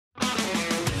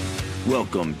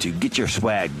Welcome to Get Your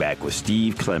Swag Back with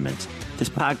Steve Clements. This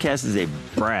podcast is a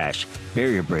brash,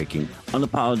 barrier-breaking,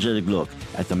 unapologetic look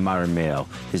at the modern male,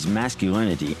 his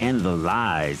masculinity, and the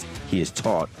lies he is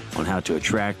taught on how to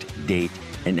attract, date,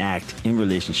 and act in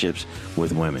relationships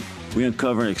with women. We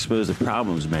uncover and expose the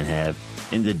problems men have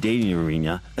in the dating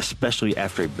arena, especially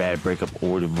after a bad breakup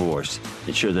or divorce,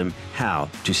 and show them how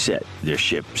to set their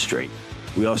ship straight.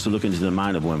 We also look into the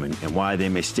mind of women and why they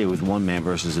may stay with one man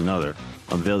versus another,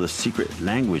 unveil the secret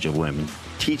language of women,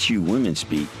 teach you women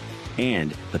speak,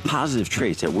 and the positive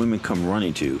traits that women come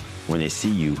running to when they see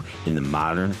you in the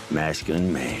modern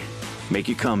masculine man. Make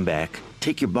your comeback,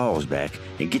 take your balls back,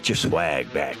 and get your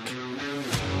swag back.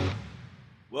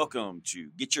 Welcome to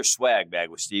Get Your Swag Back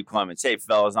with Steve Clements. Hey,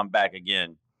 fellas, I'm back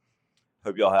again.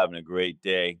 Hope y'all having a great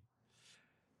day.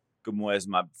 Good morning, as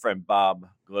my friend Bob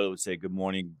Glow would say, good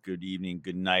morning, good evening,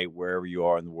 good night, wherever you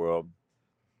are in the world.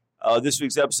 This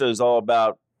week's episode is all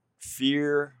about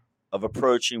fear of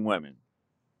approaching women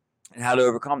and how to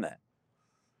overcome that.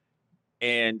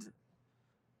 And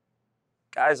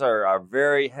guys are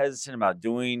very hesitant about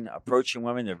approaching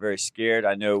women. They're very scared.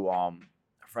 I know a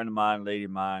friend of mine, lady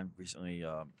of mine, recently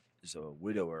is a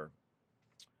widower.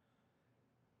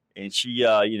 And she,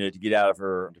 to get out of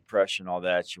her depression and all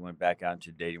that, she went back out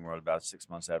into the dating world about 6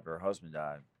 months after her husband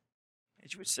died. And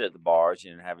she would sit at the bars,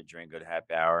 have a drink, go to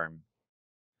happy hour. And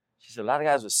she said, a lot of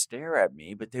guys would stare at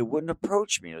me, but they wouldn't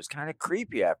approach me. It was kind of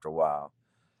creepy after a while.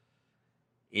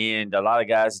 And a lot of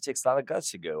guys, it takes a lot of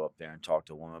guts to go up there and talk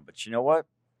to a woman. But you know what?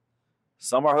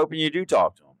 Some are hoping you do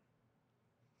talk to them.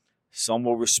 Some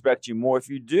will respect you more if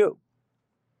you do.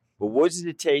 But what does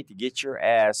it take to get your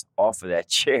ass off of that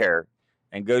chair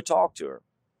and go talk to her?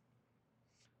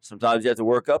 Sometimes you have to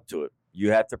work up to it.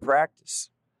 You have to practice.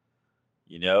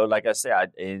 Like I say,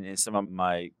 in some of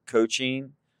my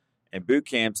coaching and boot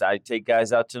camps, I take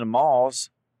guys out to the malls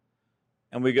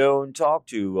and we go and talk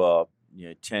to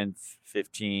 10,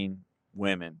 15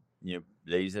 women,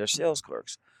 ladies that are sales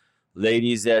clerks,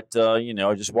 ladies that,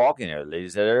 are just walking there,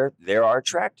 ladies that they are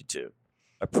attracted to.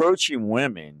 Approaching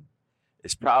women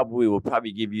will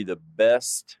probably give you the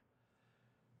best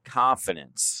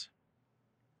confidence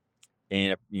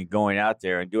in going out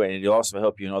there and doing it. And it'll also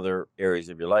help you in other areas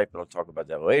of your life, but I'll talk about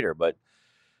that later. But,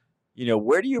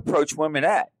 where do you approach women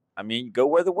at? I mean, go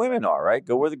where the women are, right?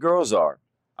 Go where the girls are.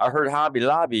 I heard Hobby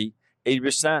Lobby,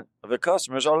 80% of their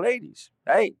customers are ladies.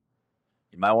 Hey,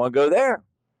 you might want to go there.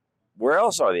 Where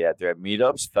else are they at there? At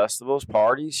meetups, festivals,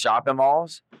 parties, shopping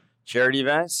malls, charity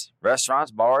events,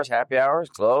 restaurants, bars, happy hours,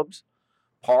 clubs,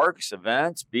 parks,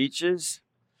 events, beaches.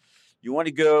 You want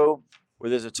to go where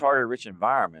there's a target-rich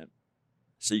environment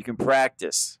so you can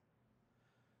practice.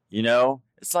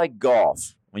 It's like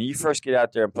golf. When you first get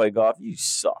out there and play golf, you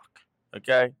suck,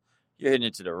 okay? You're hitting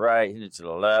it to the right, hitting it to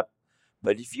the left.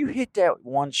 But if you hit that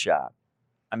one shot,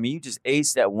 you just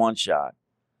ace that one shot,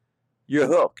 you're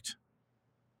hooked.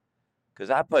 Because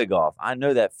I play golf. I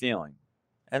know that feeling.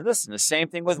 And listen, the same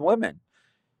thing with women.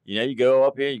 You go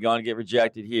up here, you're going to get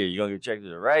rejected here. You're going to get rejected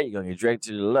to the right, you're going to get rejected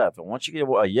to the left. And once you get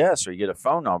a yes or you get a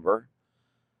phone number,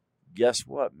 guess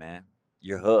what, man?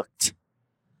 You're hooked.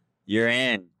 You're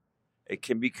in. It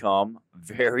can become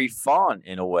very fun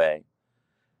in a way.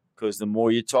 Because the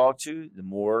more you talk to, the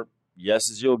more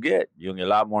yeses you'll get. You'll get a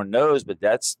lot more no's, but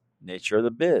that's nature of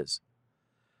the biz.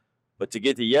 But to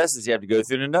get the yeses, you have to go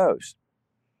through the no's.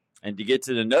 And to get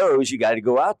to the no's, you got to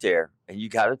go out there and you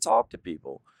got to talk to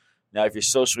people. Now, if you're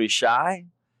socially shy,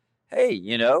 hey,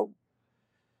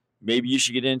 maybe you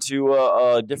should get into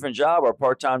a different job or a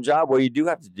part-time job where you do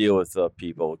have to deal with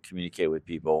people, communicate with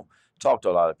people, talk to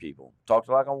a lot of people, talk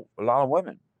to a lot of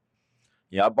women.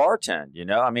 I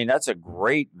bartend, that's a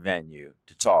great venue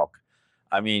to talk.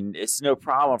 It's no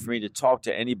problem for me to talk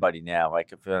to anybody now,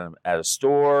 like if I'm at a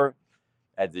store,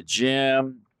 at the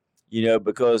gym,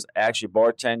 because actually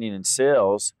bartending and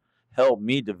sales helped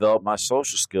me develop my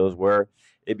social skills where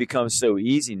it becomes so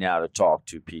easy now to talk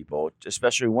to people,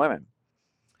 especially women,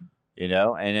 and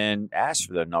then ask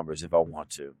for their numbers if I want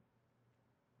to.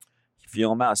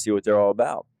 Feel them out, see what they're all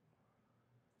about.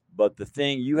 But the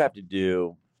thing you have to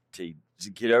do to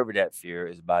get over that fear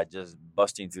is by just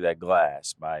busting through that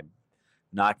glass, by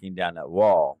knocking down that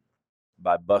wall,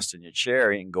 by busting your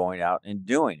cherry and going out and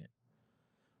doing it.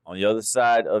 On the other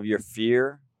side of your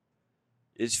fear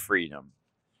is freedom.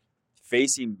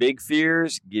 Facing big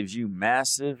fears gives you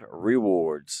massive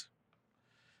rewards.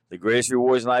 The greatest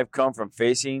rewards in life come from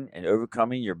facing and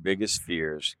overcoming your biggest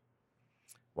fears.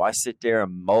 Why sit there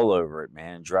and mull over it,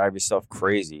 man, and drive yourself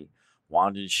crazy? Why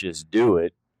don't you just do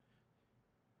it?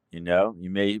 You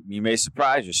may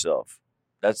surprise yourself.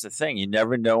 That's the thing. You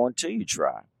never know until you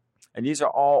try. And these are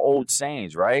all old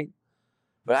sayings, right?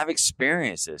 But I've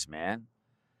experienced this, man.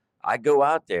 I go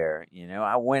out there,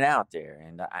 I went out there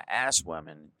and I asked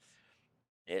women.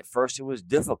 At first, it was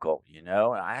difficult, and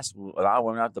I asked a lot of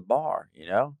women at the bar,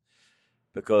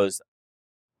 because,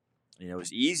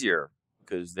 it's easier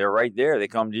because they're right there. They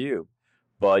come to you.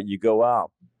 But you go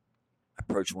out, I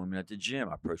approach women at the gym,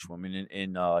 I approach women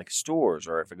in like stores,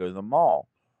 or if I go to the mall,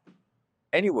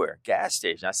 anywhere, gas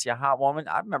station. I see a hot woman.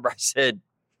 I remember I said,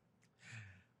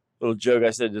 little joke,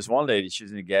 I said, this one lady, she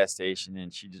was in a gas station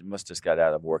and she must just got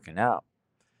out of working out.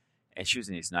 And she was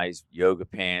in these nice yoga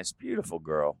pants, beautiful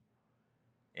girl.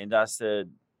 And I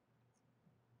said,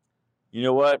 you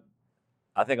know what?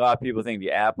 I think a lot of people think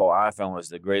the Apple iPhone was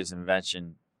the greatest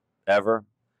invention ever.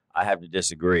 I have to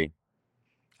disagree.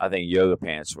 I think yoga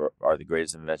pants are the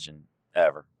greatest invention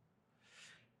ever.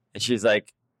 And she's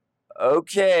like,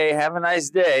 okay, have a nice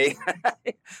day.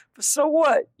 But so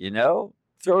what? Throw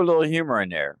a little humor in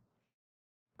there.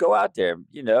 Go out there,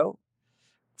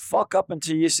 fuck up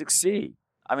until you succeed.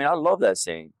 I mean, I love that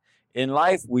saying. In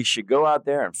life, we should go out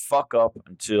there and fuck up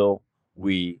until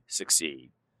we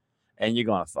succeed. And you're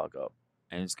going to fuck up.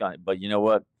 But you know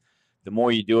what? The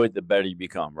more you do it, the better you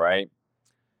become, right?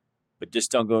 But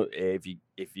just don't go, if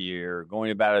you're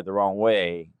going about it the wrong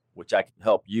way, which I can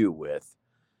help you with,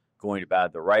 going about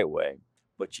it the right way.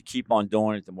 But you keep on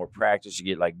doing it, the more practice you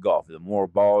get, like golf. The more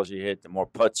balls you hit, the more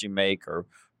putts you make or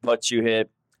putts you hit,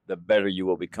 the better you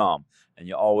will become. And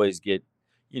you always get,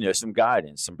 some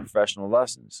guidance, some professional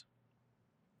lessons.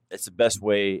 It's the best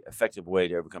way, effective way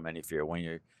to overcome any fear, when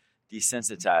you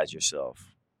desensitize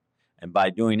yourself. And by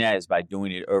doing that is by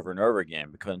doing it over and over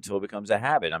again, until it becomes a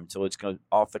habit, until it's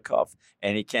off the cuff.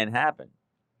 And it can happen.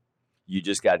 You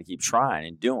just got to keep trying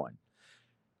and doing.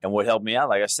 And what helped me out,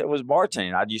 like I said, was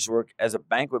bartending. I used to work as a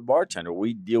banquet bartender.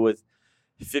 We deal with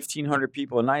 1,500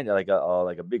 people a night, like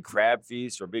a big crab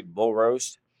feast or a big bull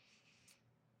roast.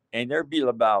 And there'd be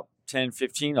about 10,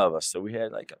 15 of us. So we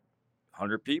had like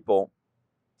 100 people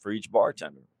for each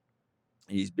bartender.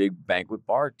 These big banquet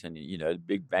bartending,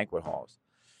 big banquet halls.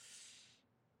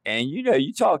 And,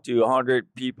 you talk to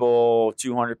 100 people,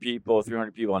 200 people,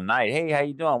 300 people a night. Hey, how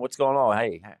you doing? What's going on?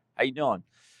 Hey, how you doing?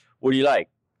 What do you like?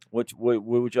 What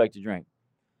would you like to drink?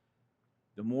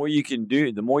 The more you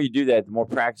do that, the more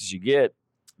practice you get,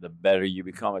 the better you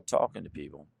become at talking to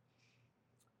people.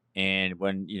 And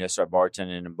when, start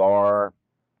bartending in a bar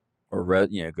or, go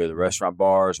to the restaurant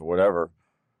bars or whatever,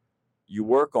 you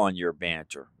work on your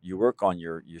banter. You work on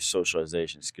your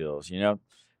socialization skills,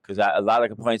 because a lot of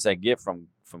complaints I get from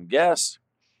guests,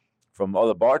 from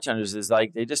other bartenders, is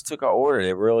like they just took our order.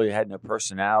 They really had no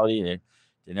personality.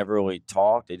 They never really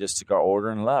talked. They just took our order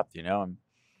and left, And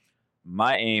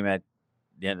my aim at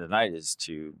the end of the night is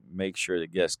to make sure the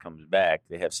guest comes back.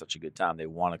 They have such a good time. They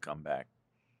want to come back.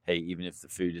 Hey, even if the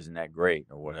food isn't that great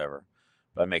or whatever.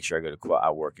 But I make sure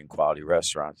I work in quality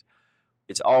restaurants.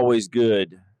 It's always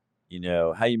good,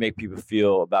 how you make people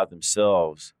feel about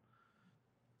themselves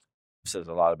says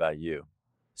a lot about you.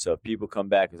 So if people come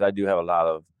back, because I do have a lot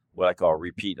of what I call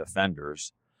repeat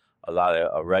offenders, a lot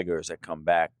of regulars that come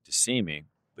back to see me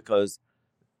because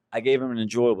I gave them an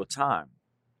enjoyable time.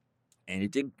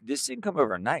 And this didn't come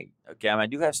overnight. Okay, I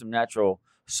do have some natural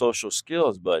social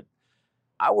skills, but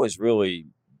I was really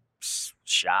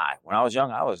shy. When I was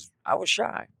young, I was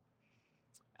shy.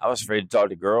 I was afraid to talk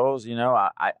to girls,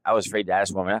 I was afraid to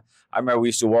ask women. I remember we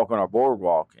used to walk on our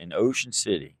boardwalk in Ocean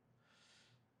City.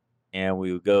 And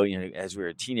we would go, as we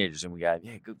were teenagers, and we got,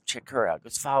 go check her out.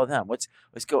 Let's follow them. Let's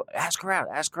go ask her out.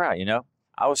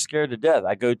 I was scared to death.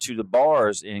 I go to the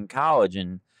bars in college,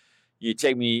 and you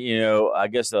take me, I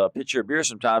guess a pitcher of beer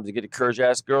sometimes to get a courage to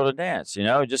ask a girl to dance,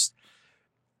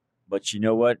 But you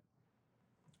know what?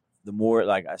 The more,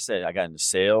 like I said, I got into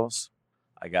sales.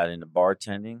 I got into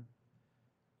bartending.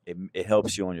 It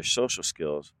helps you on your social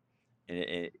skills, and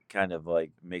it kind of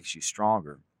like makes you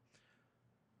stronger.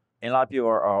 And a lot of people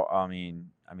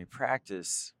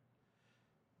practice.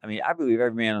 I believe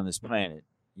every man on this planet,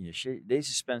 they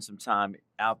should spend some time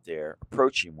out there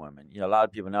approaching women. A lot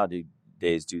of people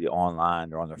nowadays do the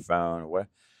online or on their phone or what.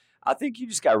 I think you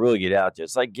just got to really get out there.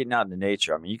 It's like getting out into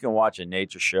nature. You can watch a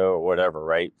nature show or whatever,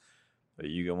 right? Or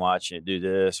you can watch it do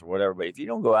this or whatever. But if you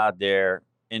don't go out there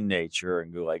in nature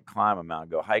and go like climb a mountain,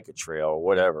 go hike a trail or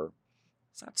whatever,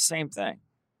 it's not the same thing.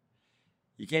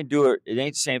 You can't do it. It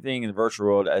ain't the same thing in the virtual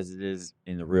world as it is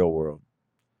in the real world.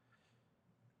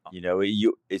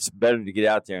 It's better to get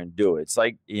out there and do it. It's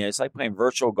like, it's like playing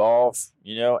virtual golf,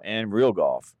 and real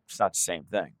golf. It's not the same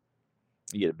thing.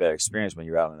 You get a better experience when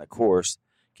you're out on the course,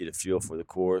 get a feel for the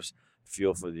course,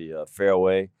 feel for the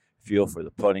fairway, feel for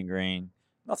the putting green.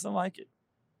 Nothing like it.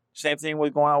 Same thing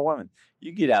with going out with women.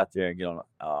 You get out there and get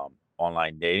on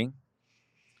online dating.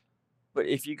 But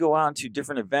if you go out to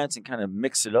different events and kind of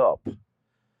mix it up,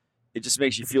 it just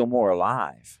makes you feel more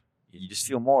alive. You just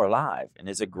feel more alive. And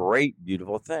it's a great,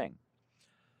 beautiful thing.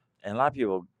 And a lot of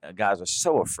people, guys, are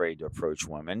so afraid to approach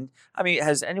women. I mean,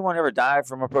 has anyone ever died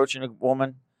from approaching a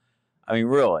woman? I mean,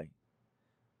 really?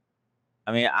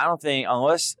 I mean, I don't think,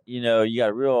 unless, you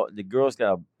got the girl's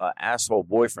got an asshole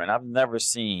boyfriend. I've never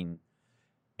seen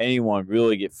anyone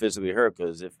really get physically hurt,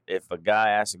 because if a guy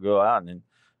asks a girl out and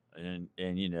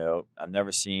I've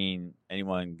never seen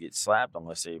anyone get slapped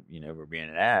unless they, were being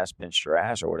an ass, pinched her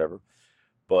ass or whatever.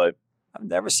 But I've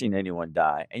never seen anyone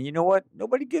die. And you know what?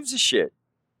 Nobody gives a shit.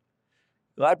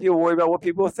 A lot of people worry about what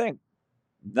people think.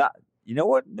 You know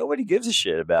what? Nobody gives a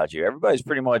shit about you. Everybody's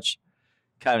pretty much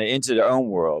kind of into their own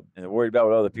world, and they're worried about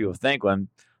what other people think, when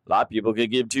a lot of people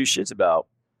could give two shits about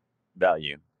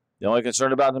you. They're only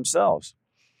concerned about themselves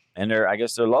and I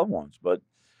guess their loved ones. But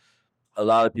a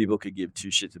lot of people could give two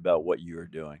shits about what you are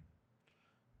doing.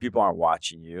 People aren't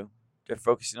watching you. They're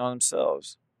focusing on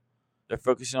themselves. They're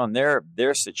focusing on their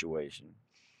situation.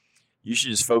 You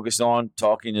should just focus on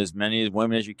talking to as many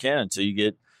women as you can until you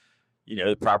get,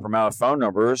 the proper amount of phone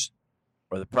numbers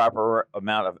or the proper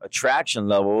amount of attraction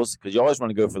levels, because you always want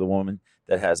to go for the woman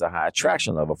that has a high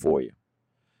attraction level for you.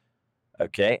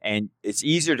 Okay? And it's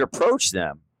easier to approach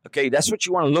them. Okay? That's what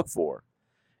you want to look for,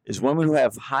 is women who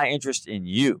have high interest in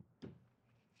you.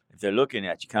 If they're looking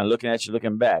at you, kind of looking at you,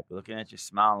 looking back, looking at you,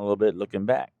 smiling a little bit, looking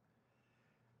back.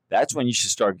 That's when you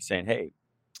should start saying, hey,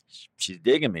 she's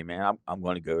digging me, man. I'm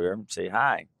going to go there and say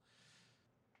hi.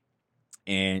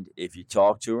 And if you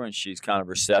talk to her and she's kind of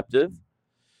receptive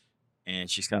and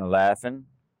she's kind of laughing,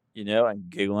 and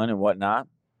giggling and whatnot,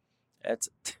 that's,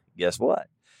 guess what?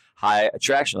 High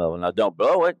attraction level. Now, don't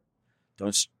blow it.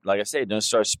 Don't, like I say, don't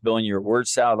start spilling your word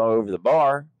salad all over the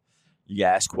bar. You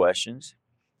ask questions,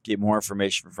 get more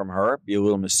information from her, be a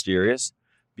little mysterious,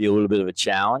 be a little bit of a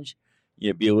challenge,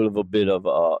 be a little bit of,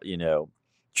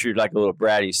 treat like a little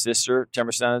bratty sister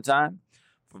 10% of the time.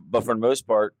 But for the most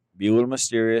part, be a little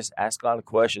mysterious, ask a lot of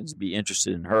questions, be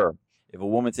interested in her. If a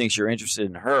woman thinks you're interested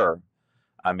in her,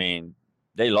 I mean,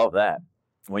 they love that.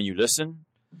 When you listen,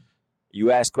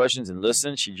 you ask questions and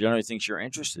listen, she generally thinks you're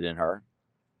interested in her.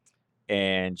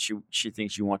 And she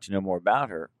thinks you want to know more about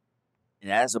her.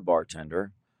 And as a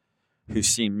bartender who's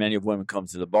seen many of women come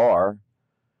to the bar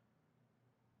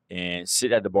and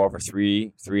sit at the bar for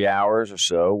three hours or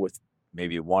so with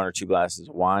maybe one or two glasses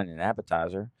of wine and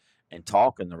appetizer and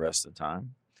talking the rest of the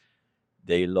time,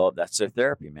 that's their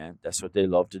therapy, man. That's what they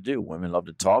love to do. Women love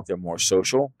to talk. They're more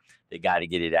social. They got to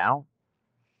get it out.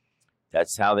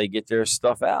 That's how they get their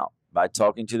stuff out, by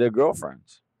talking to their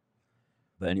girlfriends.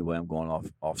 But anyway, I'm going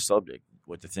off subject.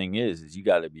 What the thing is you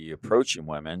got to be approaching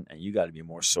women, and you got to be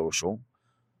more social.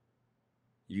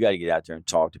 You got to get out there and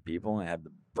talk to people and have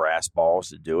the brass balls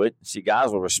to do it. See, guys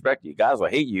will respect you. Guys will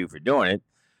hate you for doing it.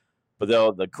 But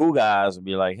the cool guys will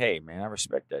be like, hey, man, I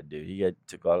respect that dude. He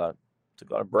took a lot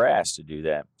of brass to do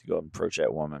that, to go and approach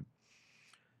that woman.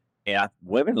 And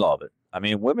women love it. I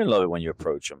mean, women love it when you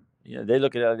approach them. They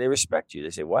look at it, they respect you.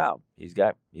 They say, wow, he's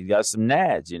got some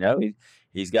nads,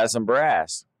 he's got some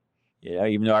brass.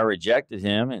 Even though I rejected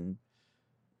him and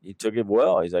he took it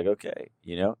well, he's like, okay,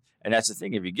 And that's the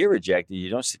thing. If you get rejected, you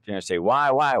don't sit there and say, why?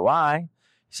 You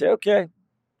say, okay.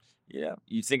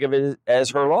 You think of it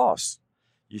as her loss.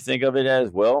 You think of it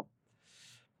as, well,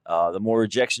 the more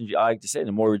rejections, I like to say,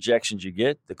 the more rejections you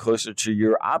get, the closer to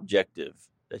your objective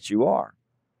that you are.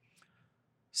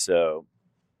 So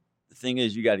the thing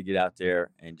is, you got to get out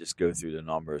there and just go through the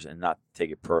numbers and not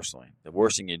take it personally. The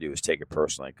worst thing you do is take it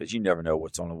personally, because you never know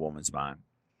what's on a woman's mind.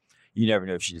 You never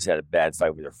know if she just had a bad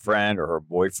fight with her friend or her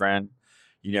boyfriend.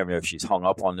 You never know if she's hung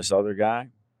up on this other guy.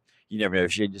 You never know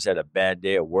if she just had a bad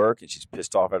day at work and she's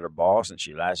pissed off at her boss and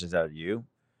she lashes out at you.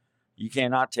 You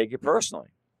cannot take it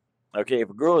personally. Okay, if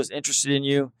a girl is interested in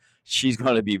you, she's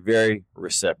going to be very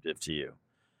receptive to you.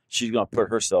 She's going to put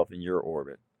herself in your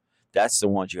orbit. That's the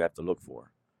ones you have to look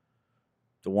for.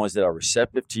 The ones that are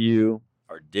receptive to you,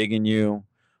 are digging you,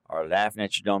 are laughing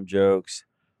at your dumb jokes,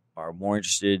 are more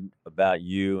interested about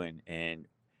you and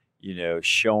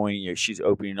showing, she's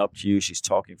opening up to you, she's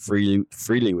talking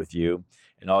freely with you,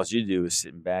 and all you do is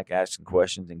sitting back, asking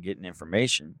questions and getting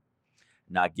information,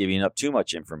 not giving up too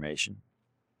much information.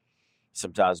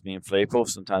 Sometimes being playful,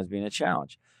 sometimes being a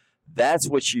challenge. That's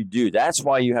what you do. That's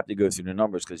why you have to go through the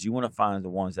numbers, because you want to find the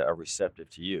ones that are receptive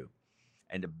to you.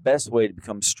 And the best way to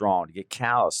become strong, to get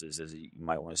calluses, as you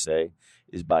might want to say,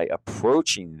 is by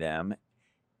approaching them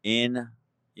in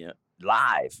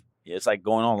live. It's like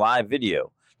going on live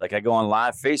video. Like I go on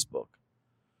live Facebook.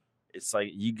 It's like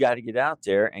you got to get out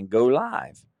there and go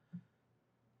live.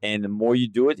 And the more you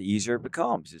do it, the easier it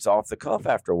becomes. It's off the cuff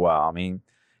after a while. I mean,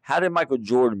 how did Michael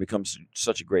Jordan become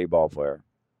such a great ball player,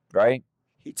 right?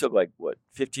 He took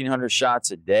 1,500 shots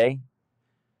a day,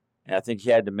 and I think he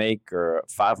had to make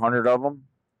 500 of them,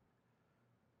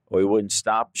 or he wouldn't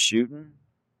stop shooting,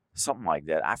 something like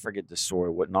that. I forget the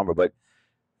story, what number, but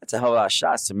that's a hell of a lot of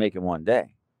shots to make in one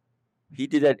day. He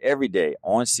did that every day,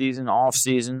 on season, off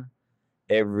season,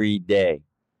 every day.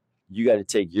 You got to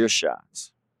take your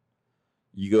shots.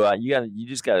 You go out. You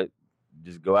just got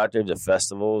to go out there to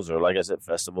festivals, or like I said,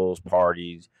 festivals,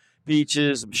 parties,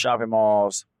 beaches, shopping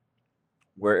malls,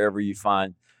 wherever you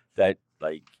find that,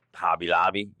 like Hobby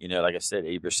Lobby. Like I said,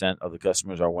 80% of the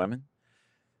customers are women.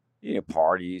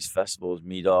 Parties, festivals,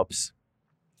 meetups,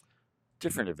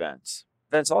 different events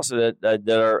also that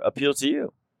are appeal to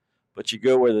you. But you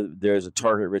go where there's a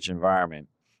target-rich environment,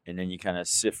 and then you kind of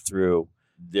sift through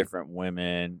different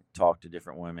women, talk to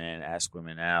different women, ask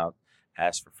women out,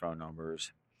 ask for phone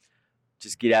numbers.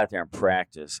 Just get out there and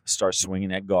practice. Start swinging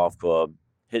that golf club,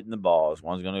 hitting the balls.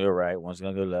 One's going to go right, one's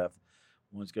going to go left,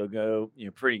 one's going to go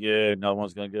pretty good, another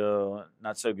one's going to go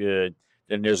not so good.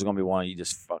 Then there's going to be one you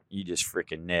just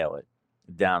freaking nail it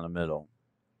down the middle.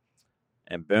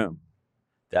 And boom.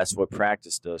 That's what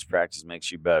practice does. Practice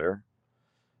makes you better,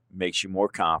 makes you more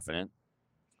confident,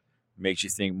 makes you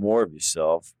think more of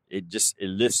yourself. It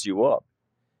lifts you up.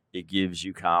 It gives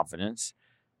you confidence.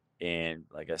 And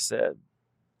like I said,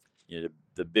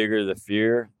 the bigger the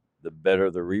fear, the better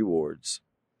the rewards.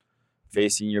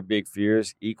 Facing your big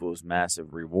fears equals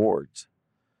massive rewards.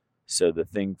 So the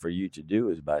thing for you to do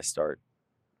is by start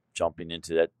jumping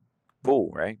into that pool,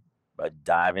 right? By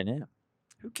diving in.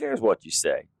 Who cares what you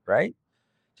say, right?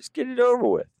 Just get it over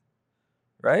with,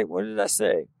 right? What did I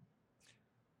say?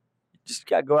 You just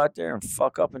got to go out there and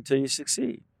fuck up until you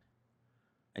succeed.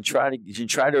 And try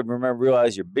to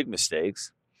realize your big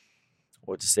mistakes,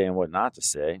 what to say and what not to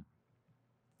say.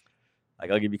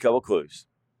 I'll give you a couple clues,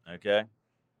 okay?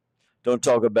 Don't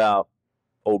talk about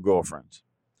old girlfriends.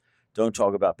 Don't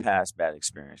talk about past bad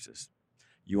experiences.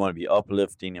 You want to be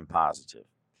uplifting and positive.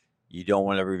 You don't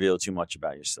want to reveal too much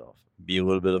about yourself. Be a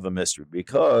little bit of a mystery,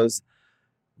 because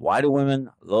why do women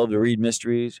love to read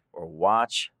mysteries or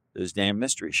watch those damn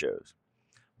mystery shows?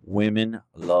 Women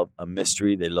love a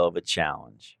mystery. They love a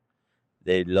challenge.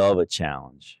 They love a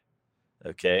challenge.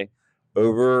 Okay?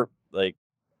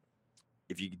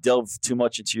 If you delve too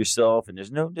much into yourself and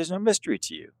there's no mystery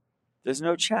to you, there's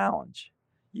no challenge.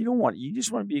 You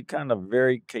just want to be kind of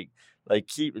very,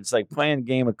 it's like playing a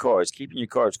game of cards, keeping your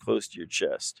cards close to your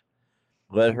chest.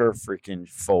 Let her freaking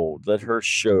fold. Let her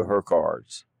show her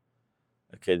cards.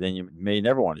 Okay, then you may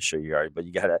never want to show your cards, but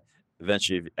you got to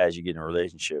eventually, as you get in a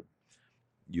relationship,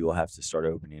 you will have to start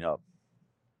opening up.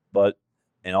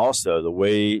 And also the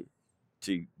way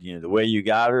you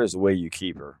got her is the way you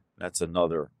keep her. That's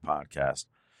another podcast.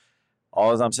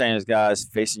 All I'm saying is, guys,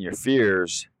 facing your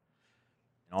fears,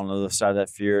 on the other side of that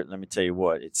fear, let me tell you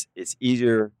what, it's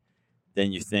easier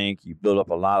than you think. You build up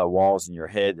a lot of walls in your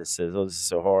head that says, oh, this is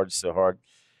so hard, it's so hard.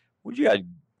 What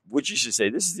you should say,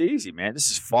 this is easy, man. This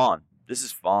is fun. This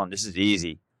is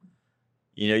easy.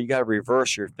 You got to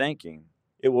reverse your thinking.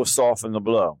 It will soften the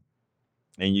blow.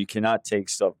 And you cannot take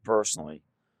stuff personally.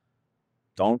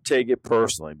 Don't take it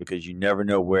personally, because you never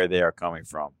know where they are coming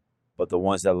from. But the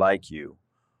ones that like you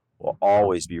will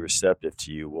always be receptive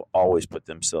to you, will always put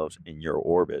themselves in your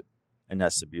orbit. And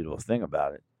that's the beautiful thing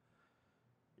about it.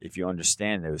 If you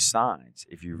understand those signs,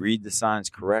 if you read the signs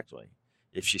correctly,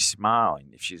 if she's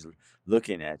smiling, if she's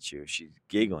looking at you, if she's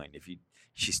giggling, if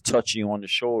she's touching you on the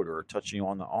shoulder or touching you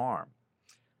on the arm.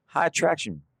 High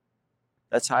attraction.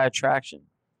 That's high attraction.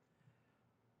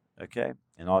 Okay?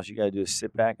 And all you got to do is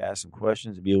sit back, ask some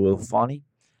questions, be a little funny.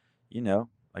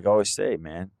 Like I always say,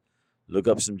 man, look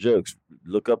up some jokes.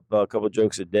 Look up a couple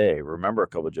jokes a day. Remember a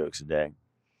couple jokes a day.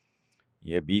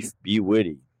 Yeah, be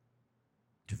witty.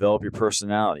 Develop your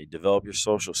personality. Develop your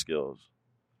social skills.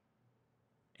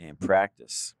 And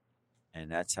practice.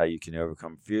 And that's how you can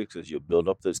overcome fear, because you'll build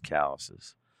up those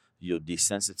calluses. You'll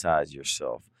desensitize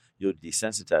yourself. You'll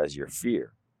desensitize your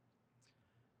fear.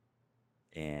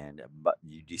 But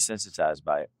you desensitize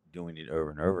by doing it over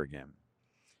and over again.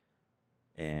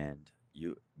 And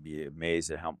you be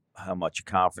amazed at how much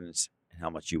confidence and how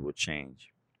much you will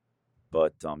change.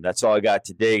 But that's all I got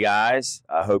today, guys.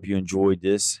 I hope you enjoyed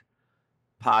this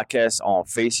podcast on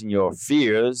facing your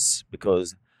fears,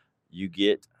 because you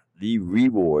get the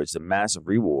rewards, the massive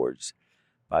rewards,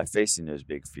 by facing those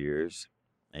big fears.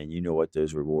 And you know what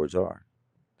those rewards are.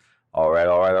 All right.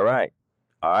 All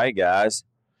right, guys.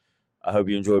 I hope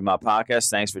you enjoyed my podcast.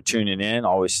 Thanks for tuning in.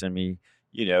 Always send me,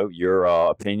 your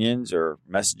opinions or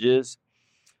messages.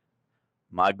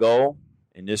 My goal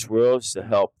in this world is to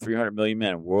help 300 million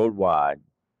men worldwide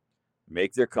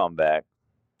make their comeback,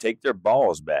 take their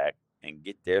balls back, and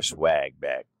get their swag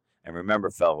back. And remember,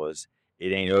 fellas,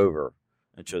 it ain't over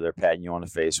until they're patting you on the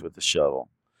face with a shovel.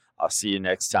 I'll see you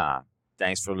next time.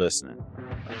 Thanks for listening.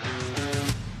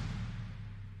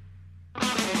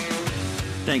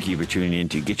 Thank you for tuning in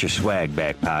to Get Your Swag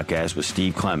Back podcast with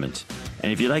Steve Clements.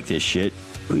 And if you like this shit,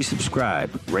 please subscribe,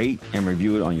 rate, and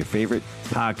review it on your favorite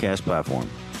podcast platform.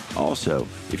 Also,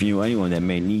 if you know anyone that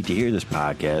may need to hear this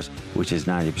podcast, which is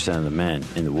 90% of the men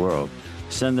in the world,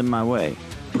 send them my way.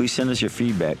 Please send us your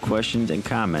feedback, questions, and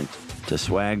comments to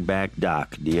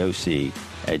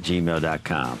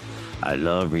swagbackdoc@gmail.com. I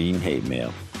love reading hate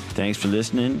mail. Thanks for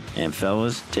listening, and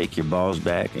fellas, take your balls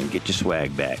back and get your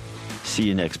swag back. See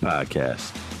you next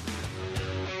podcast.